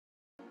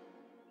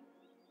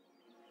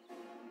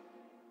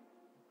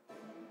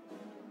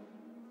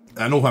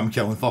I know who I'm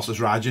killing first is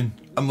Rajin.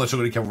 I'm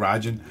literally gonna kill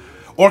Rajin.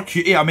 Or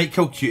CuTeeGaming. I might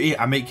kill CuTeeGaming.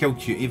 I might kill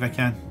CuTeeGaming if I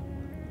can.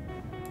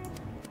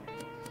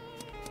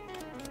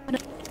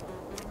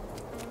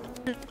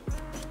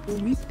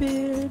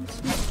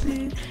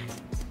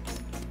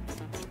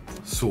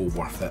 So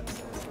worth it.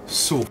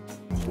 So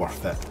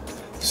worth it.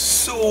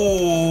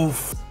 So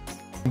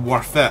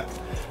worth it.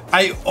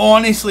 I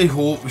honestly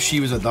hope she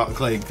was a duck.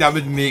 Like, that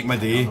would make my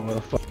day.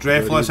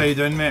 Drefless, how you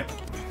doing, mate?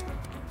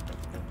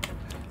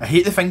 I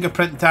hate the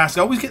fingerprint task.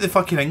 I always get the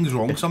fucking things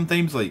wrong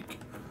sometimes, like.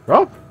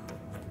 Rob?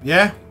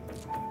 Yeah?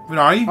 Where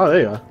are you? Oh,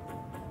 there you are.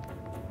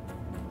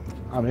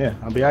 I'm here.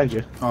 I'm behind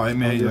you. Alright,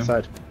 mate. On the other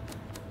side.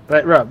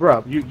 Right,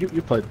 Rob, you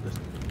played this.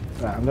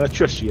 Right, I'm gonna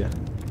trust you.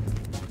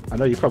 I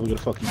know you're probably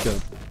gonna fucking kill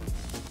him.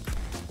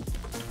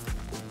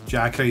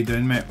 Jack, how you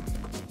doing, mate?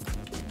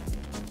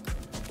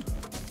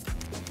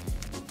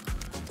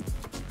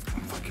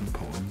 I'm fucking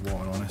pouring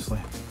water, honestly.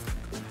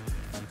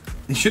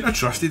 He shouldn't have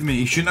trusted me.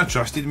 He shouldn't have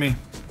trusted me.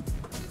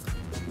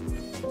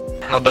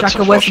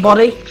 Jacker, where's the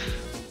body?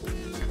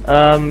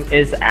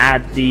 Is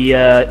at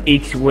the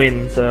each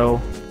win,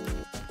 so.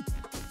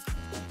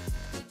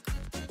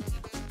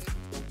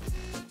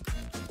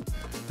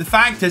 The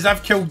fact is,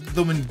 I've killed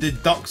them and the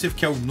ducks have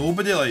killed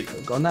nobody,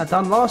 like. Got that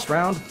done last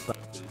round.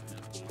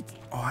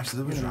 Oh,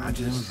 actually, there was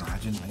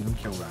Rajin. I don't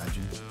kill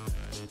Rajin.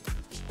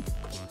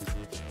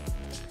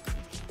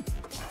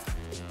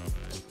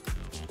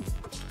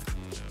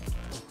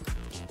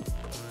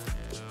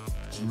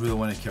 I really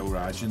want to kill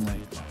Rajin, like.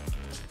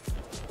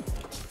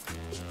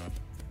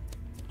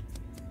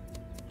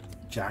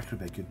 Jack would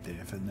be a good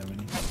death in there,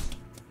 wouldn't he?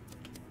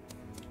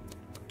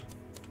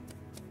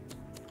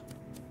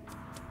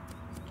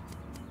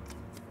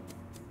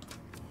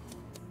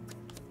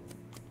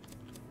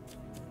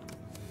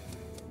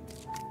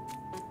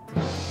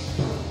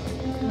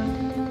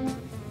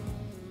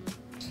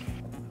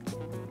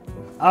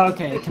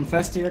 Okay,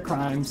 confess to your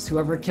crimes.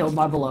 Whoever killed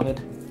my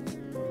beloved.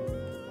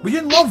 Were you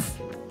in love?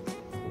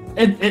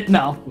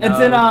 No. It's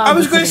in I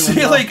was going to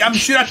say, like, I'm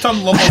sure I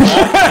turned love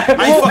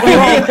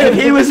off. If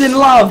he was in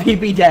love, he'd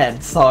be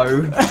dead,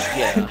 so.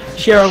 Yeah.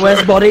 Shara, where's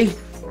the body?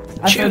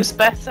 Choose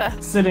better.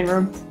 Sitting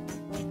room.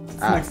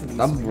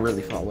 I'm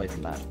really far away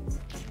from that.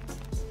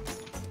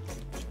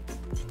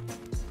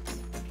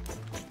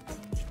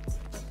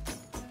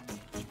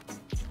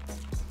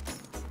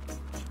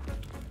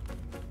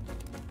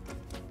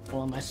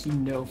 Well, unless you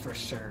know for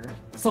sure.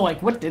 So,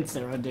 like, what did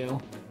Sarah do?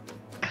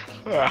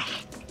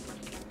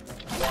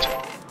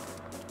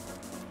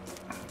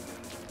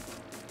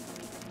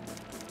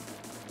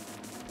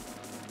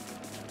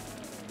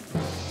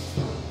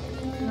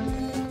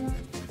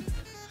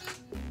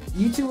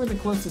 You two were the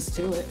closest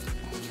to it.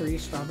 Tree,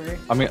 strawberry.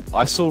 I mean,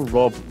 I saw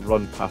Rob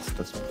run past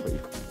us pretty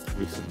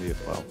recently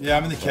as well. Yeah,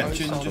 I'm in the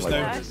kitchen just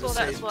now. I saw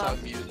that as well.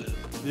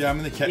 Yeah, I'm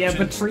in the kitchen. Yeah,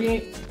 but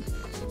Tree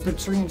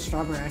and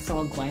Strawberry, I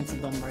saw a glance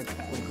of them like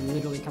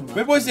literally come up.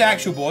 Where was the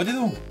actual body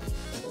though?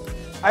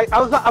 I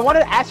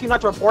wanted to ask you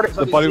not to report it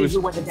so the body you was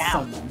who went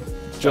down.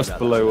 Just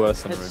below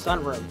us. It's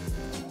sunroom.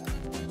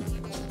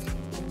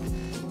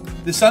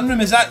 The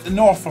sunroom, is that the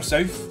north or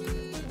south?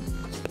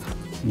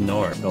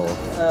 North.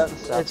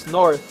 It's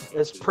north.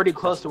 It's pretty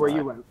close to where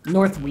you went.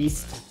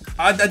 Northwest.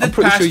 I did I'm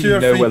pretty pass sure two you or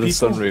know three where the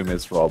people. sunroom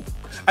is, Rob.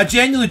 I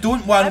genuinely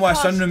don't want to know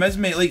what a sunroom is,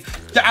 mate. Like,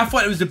 I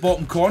thought it was the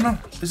bottom corner.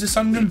 Is the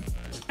sunroom?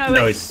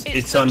 No,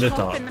 it's on the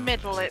top. In the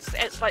middle.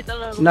 It's like the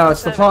little. No,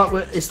 it's the part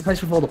where it's the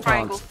place with all the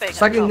Triangle plants. thing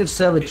It's like at a the top.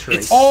 conservatory.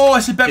 Oh,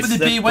 it's the bit with the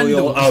bay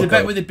window. It's the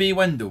bit with the bay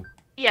window.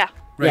 Yeah.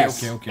 Right.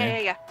 Yes.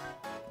 Okay. Yeah.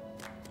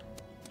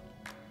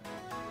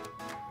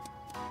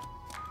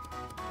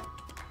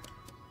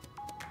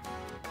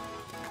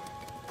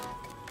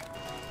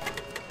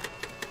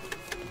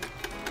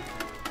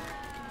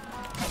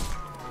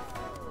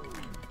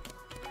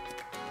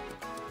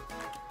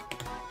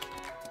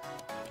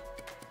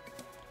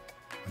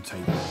 I'm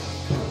tight.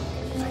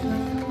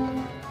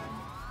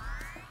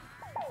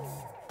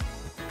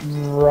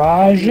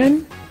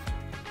 Rajan?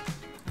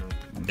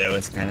 That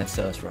was kind of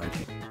sus,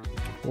 Rajan.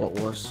 What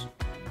was?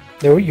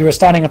 You were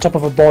standing on top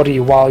of a body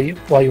while you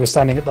were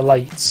standing at the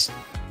lights.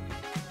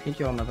 I think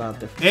you're on about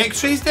the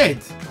X-Ray's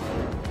dead.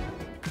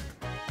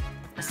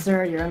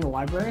 Sarah, you're in the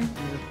library.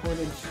 You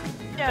reported.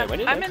 Yeah,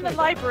 I'm in the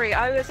library.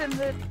 I was in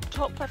the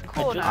top left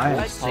corner. I I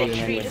haven't seen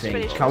literally just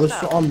anything. finished I was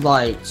myself. on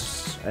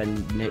lights,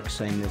 and Nick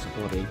saying there's a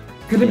body.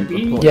 Could it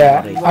be?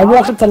 Yeah, I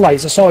walked up the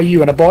lights. I saw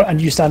you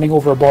and you standing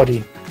over a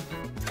body.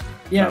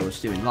 Yeah, I was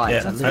doing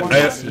lights. Yeah, I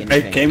didn't see I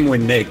anything. came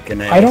with Nick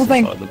and I don't also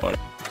think- saw the body.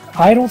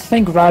 I don't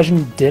think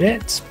Rajan did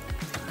it,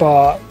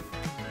 but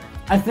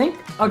I think.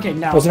 Okay,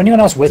 now. was there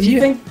anyone else with do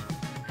you?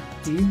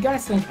 Do you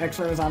guys think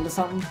X-Ray was onto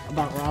something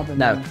about Rob? And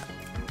No.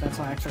 That's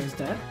why X-Ray's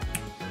dead.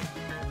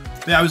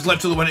 Yeah, I was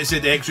literally the one that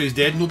said the X-Ray's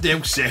dead. Nobody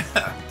else said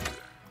it.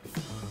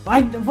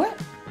 What?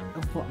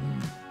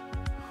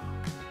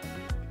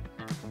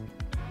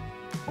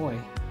 Boy.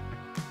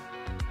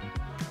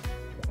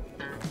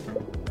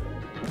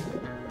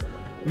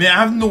 Mate, I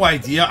have no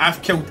idea.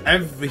 I've killed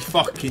every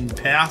fucking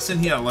person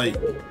here, like.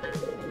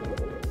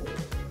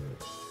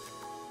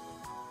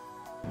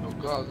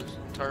 God, this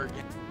entire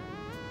game.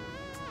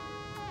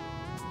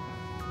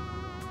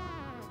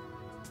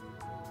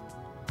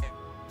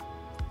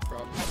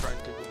 Probably trying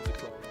to go to the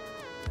club.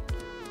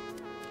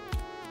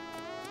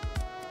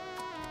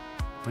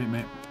 Right,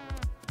 mate.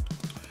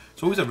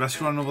 It's always a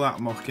risk running over that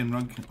mucking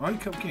rug. Alright,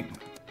 Cupcake.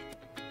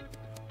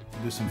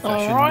 Do some fishing.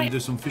 Alright. Do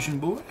some fishing,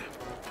 boy.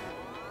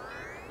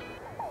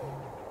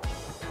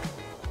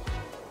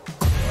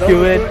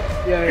 Do it.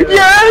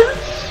 Yes!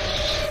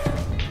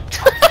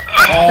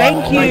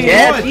 Thank you.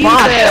 Yes, Do you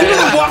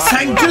know the worst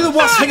thing? Do you know the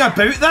worst thing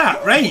about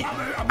that? Right?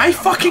 I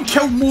fucking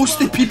killed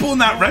most of the people in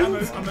that round.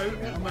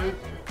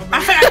 I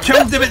think I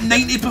killed about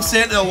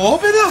 90% of the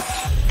lobby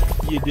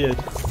there. You did.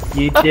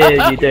 You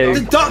did, you do.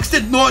 The ducks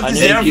did not And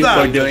deserve thank you for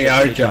that. doing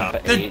our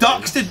job. The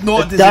ducks did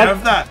not The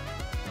deserve that.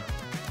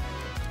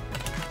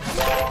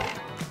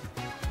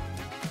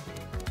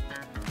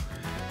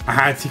 I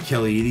had to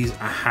kill Ares.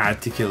 I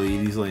had to kill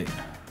Ares, like.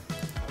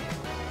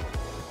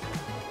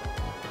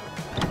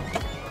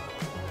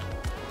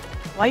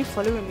 Why are you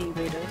following me,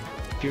 Vader?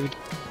 Dude.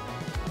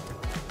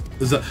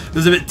 There's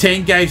about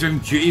 10 guys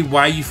around duty.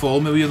 Why you follow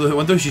me? I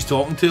wonder who she's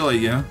talking to, like,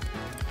 yeah.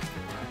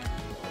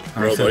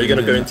 Rob, are you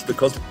gonna go into the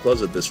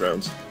closet this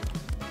round?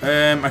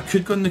 I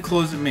could go in the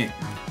closet, mate.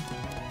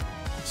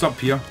 It's up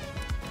here.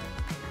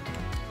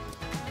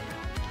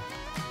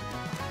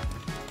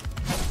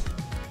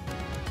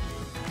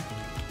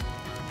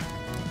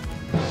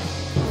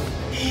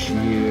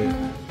 Shit.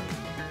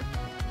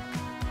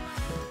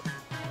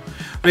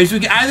 Right, so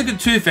we either got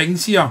two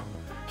things here.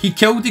 He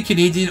killed the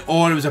Canadian,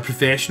 or it was a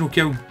professional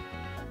kill.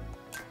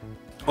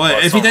 Well, If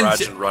I he saw didn't,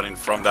 Rajan running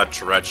from that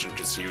direction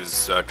because he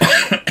was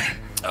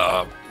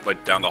coming,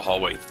 like down the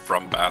hallway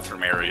from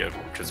bathroom area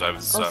because I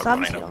was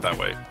running up that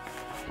way.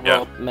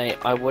 Well, mate,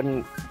 I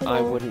wouldn't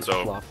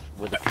So, fluff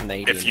with a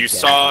Canadian. if you getting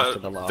saw after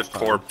the the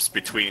corpse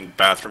between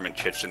bathroom and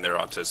kitchen there,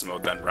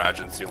 Autismo, then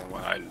Rajan's the only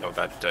one I know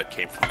that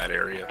came from that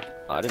area.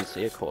 I didn't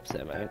see a corpse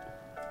there, mate.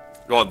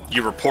 Well,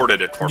 you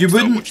reported a corpse. you though,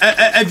 wouldn't. which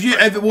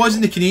If it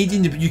wasn't the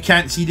Canadian, you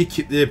can't see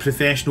the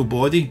professional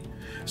body.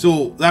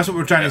 So that's what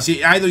we're trying to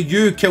say. Either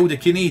you killed a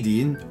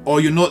Canadian, or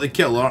you're not the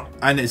killer,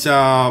 and it's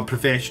a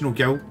professional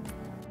kill.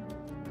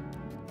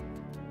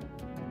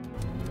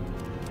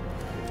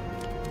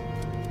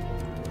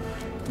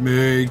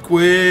 Make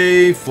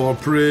way for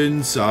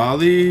Prince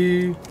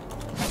Ali.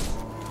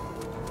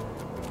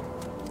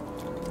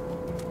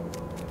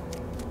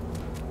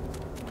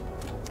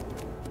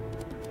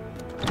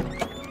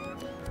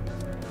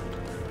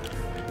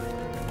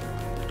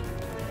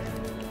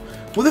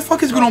 What the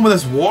fuck is going on with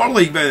this war,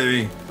 like, by the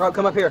way? Rob,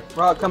 come up here.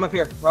 Rob, come up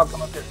here. Rob,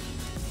 come up here.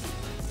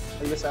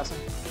 Are you assassin?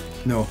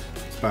 No,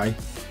 spy.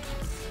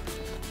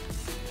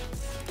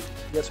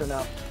 Yes or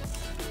no?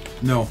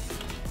 No.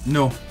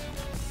 No.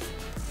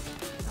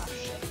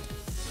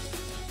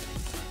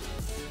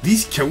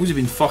 These kills have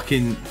been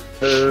fucking...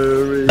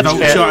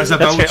 Vulture, it's a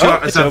vulture,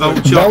 it's a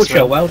vulture.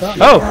 Vulture, well done.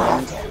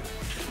 Oh!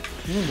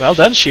 Well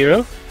done,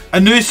 Shiro. I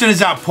knew as soon as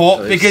that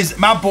popped, because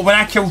when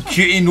I killed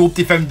Cutie,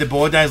 nobody found the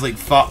body. I was like,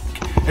 fuck.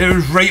 It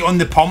was right on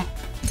the pump.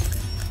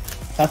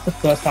 That's the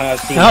first time I've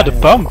seen Ah, the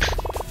pump.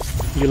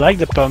 You like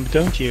the pump,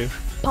 don't you?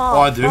 Oh,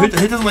 I do. Who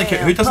doesn't like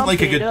it? Who doesn't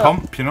like a good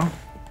pump, you know?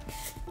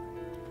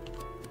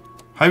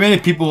 How many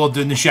people are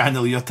doing the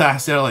chandelier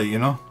task there, like, you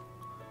know?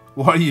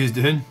 What are you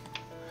doing?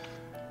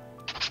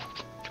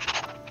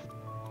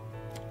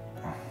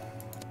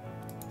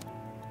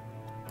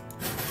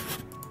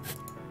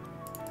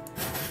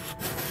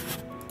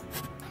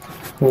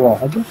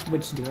 What?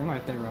 Which doing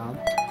right there, Rob?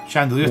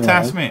 Chandelier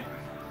task, mate.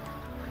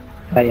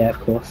 Oh yeah, of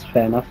course.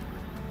 Fair enough.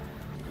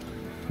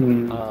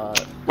 Well,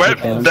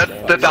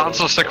 that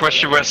answers the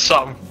question with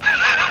some.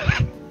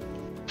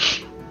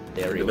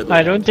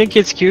 I don't think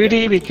it's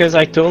Cutie because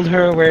I told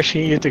her where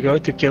she needed to go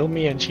to kill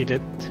me and she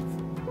didn't.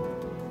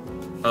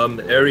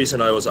 Ares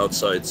and I was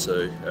outside,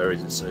 so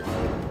Ares is safe.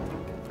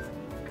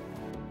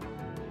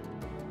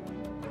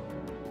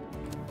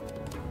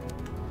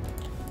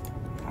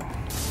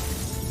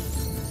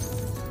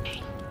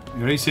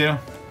 You ready, Sarah?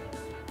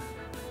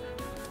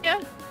 Yeah.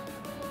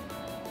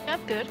 Yeah,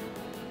 I'm good.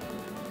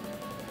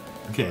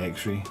 Okay,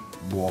 X-ray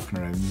walking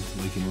around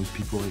like he knows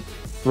people, like.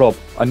 Rob,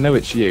 I know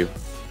it's you.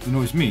 You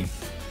know it's me?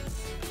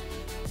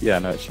 Yeah, I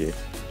know it's you.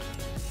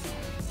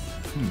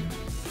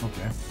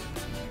 Okay.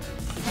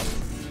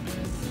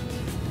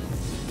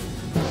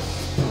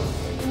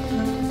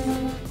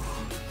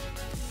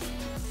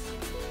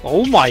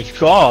 Oh my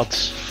god!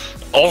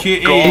 Oh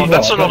god,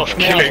 that's a lot of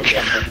killing.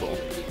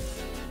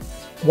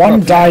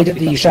 One died at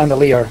the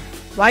chandelier.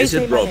 Why Is you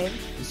it say my Rob? name?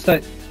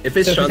 So, If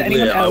it's so does anyone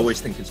chandelier, I else-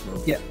 always think it's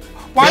Rob. Yeah.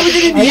 Why would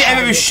they even hit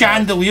if it was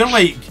chandelier,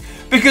 like?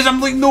 Because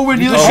I'm like nowhere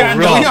near the Oh,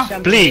 chandelier.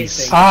 Rob,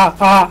 please.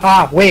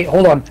 Wait,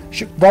 hold on.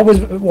 Rob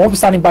was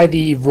standing by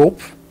the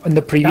rope in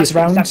the previous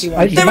round. exactly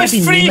what He There might was be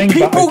three memeing,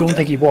 but I people. don't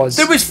think he was.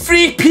 There was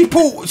 3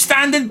 people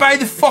standing by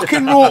the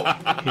fucking rope.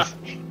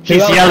 He's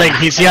yelling,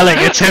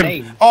 it's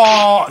him.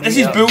 Oh, this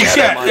is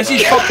bullshit. This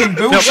is fucking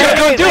No, bullshit.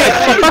 don't do it!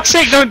 For fuck's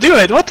sake, don't do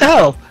it! What the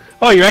hell?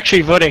 Oh, you're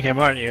actually voting him,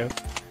 aren't you?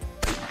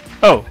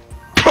 Oh.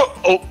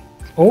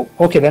 Oh,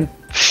 okay then.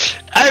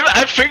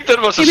 I think that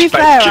was a To be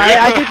spec.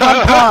 fair, I did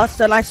run past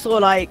and I saw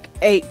like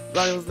 8.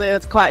 Like, there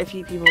was quite a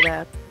few people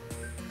there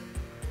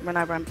when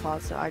I ran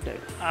past, so I don't.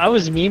 I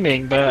was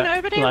memeing, but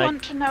Nobody like,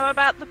 want to know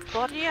about the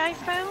body I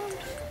found?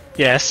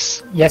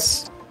 yes.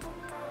 Yes.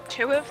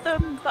 2 of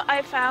them that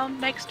I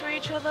found next to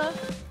each other.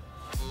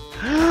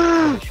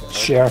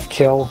 Sheriff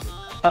kill.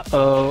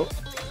 Uh-oh.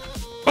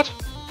 What?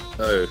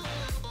 Oh.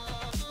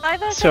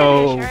 Either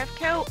So- a sheriff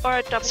kill or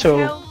a double so-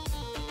 kill.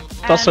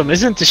 Blossom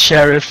isn't the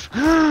sheriff.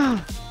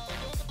 I'm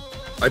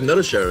not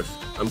a sheriff.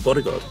 I'm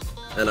bodyguard,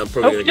 and I'm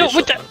probably Oh, gonna get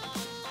what shot.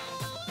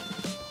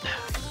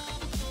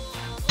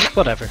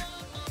 Whatever.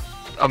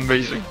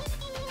 Amazing.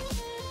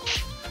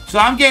 So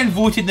I'm getting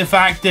voted in the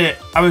fact that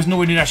I was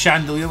nowhere near a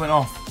chandelier went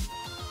off.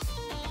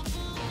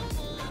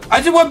 I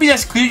just want to be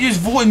this clear, you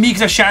just voted me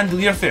because a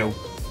chandelier fell.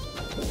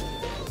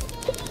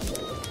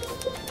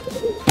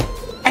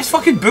 It's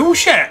fucking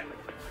bullshit.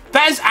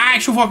 That is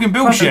actual fucking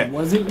bullshit.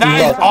 Was it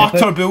That is Rob,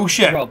 utter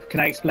bullshit. Rob, can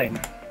I explain?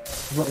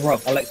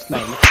 Rob, I'll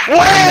explain.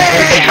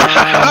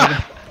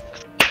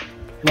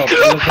 Rob,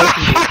 you're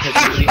voting you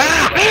because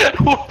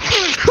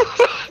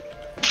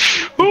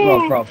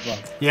you're Rob.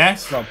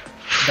 Yes? Rob,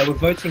 they were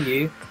voting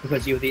you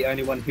because you were the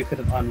only one who could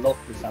have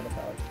unlocked the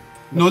sabotage.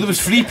 No, there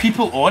was 3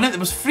 people on it. There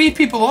was 3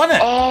 people on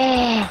it.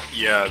 Oh.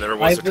 Yeah, there I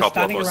was a was couple of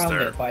standing us around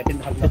there. it, but I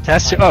didn't have enough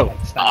That's time oh. to,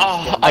 like,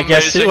 stand still. I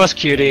guess it was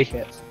Cutie.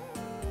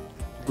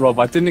 Rob,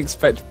 I didn't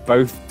expect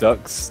both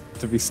ducks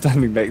to be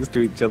standing next to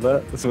each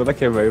other, so when I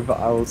came over,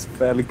 I was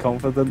fairly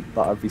confident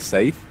that I'd be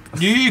safe.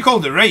 You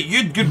called it right.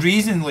 You had good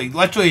reason. Like,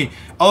 literally,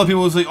 other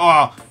people was like,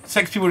 oh,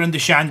 6 people were in the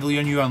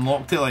chandelier and you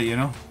unlocked it, like, you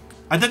know.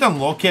 I did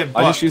unlock it,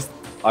 but...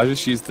 I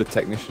just used the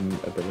technician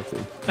ability.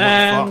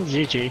 And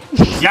GG.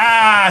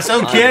 Yes, I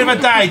don't care if I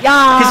died,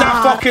 because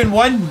I fucking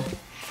won.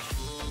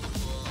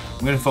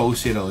 I'm gonna follow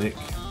Sarah Lake.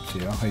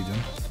 Sarah, how you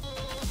doing?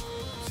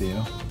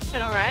 Sarah.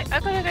 Been alright.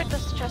 I've got to go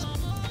dust the chest.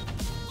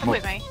 Come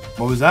with me.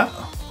 What was that?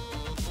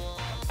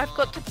 I've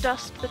got to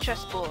dust the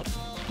chessboard.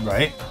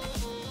 Right.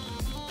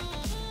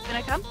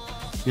 Gonna come?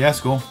 Yeah,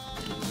 let's go.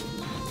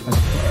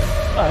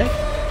 Hi.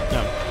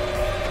 No.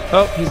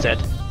 Oh, he's dead.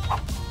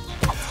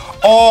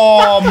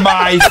 Oh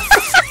my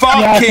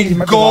fucking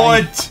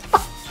god!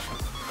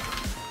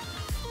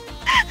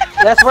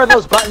 That's where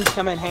those buttons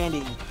come in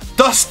handy.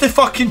 Dust the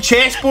fucking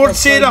chessboard,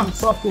 Sarah!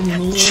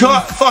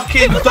 Shut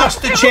fucking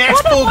dust the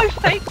chessboard!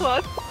 Fake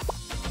one.